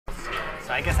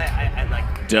So I guess I like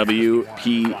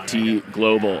WPT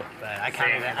Global. But I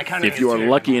counted If you are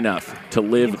lucky enough to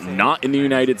live not in the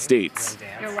United States,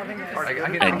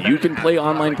 and you can play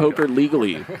online poker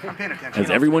legally, as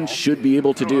everyone should be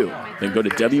able to do, then go to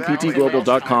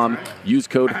WPTglobal.com, use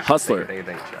code HUSTLER,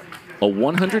 a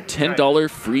 $110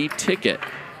 free ticket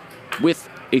with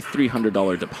a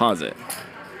 $300 deposit.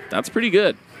 That's pretty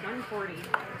good.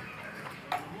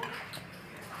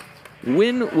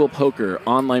 When will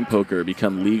online poker,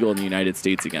 become legal in the United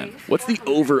States again? What's the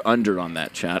over-under on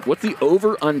that, chat? What's the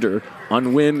over-under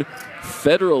on when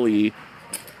federally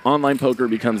online poker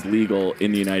becomes legal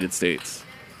in the United States?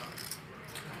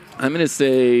 I'm going to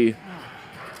say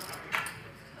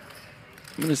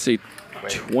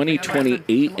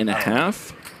 2028 and a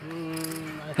half.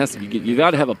 Has to be, you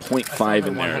got to have a 0.5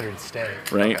 in there,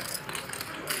 right? Okay.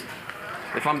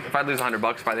 If I lose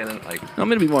 $100 by the end, like I'm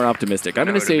going to be more optimistic. I'm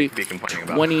going to say be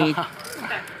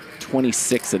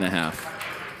 26 and a half.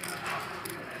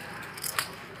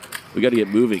 We got to get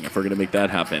moving if we're going to make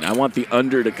that happen. I want the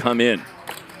under to come in.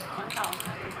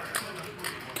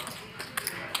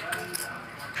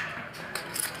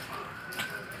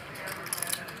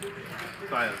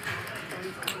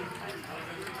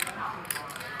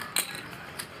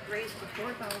 Raise to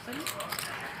 4,000.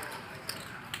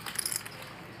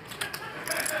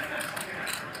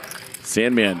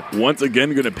 Sandman once again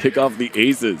going to pick off the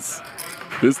aces.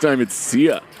 This time it's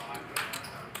Sia.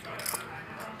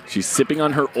 She's sipping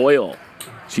on her oil.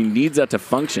 She needs that to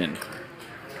function.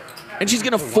 And she's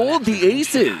going to fold the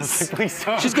aces.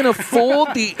 She's going to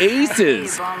fold the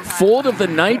aces. Fold of the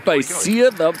night by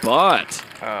Sia the bot.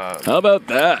 How about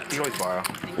that? You always borrow.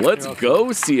 Let's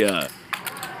go, Sia.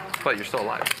 But you're still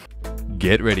alive.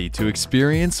 Get ready to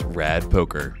experience Rad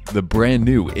Poker, the brand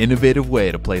new innovative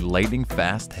way to play lightning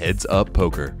fast heads-up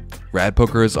poker. Rad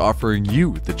Poker is offering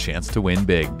you the chance to win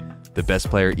big. The best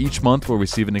player each month will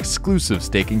receive an exclusive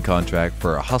staking contract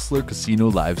for a Hustler Casino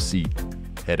Live seat.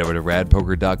 Head over to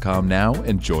radpoker.com now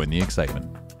and join the excitement.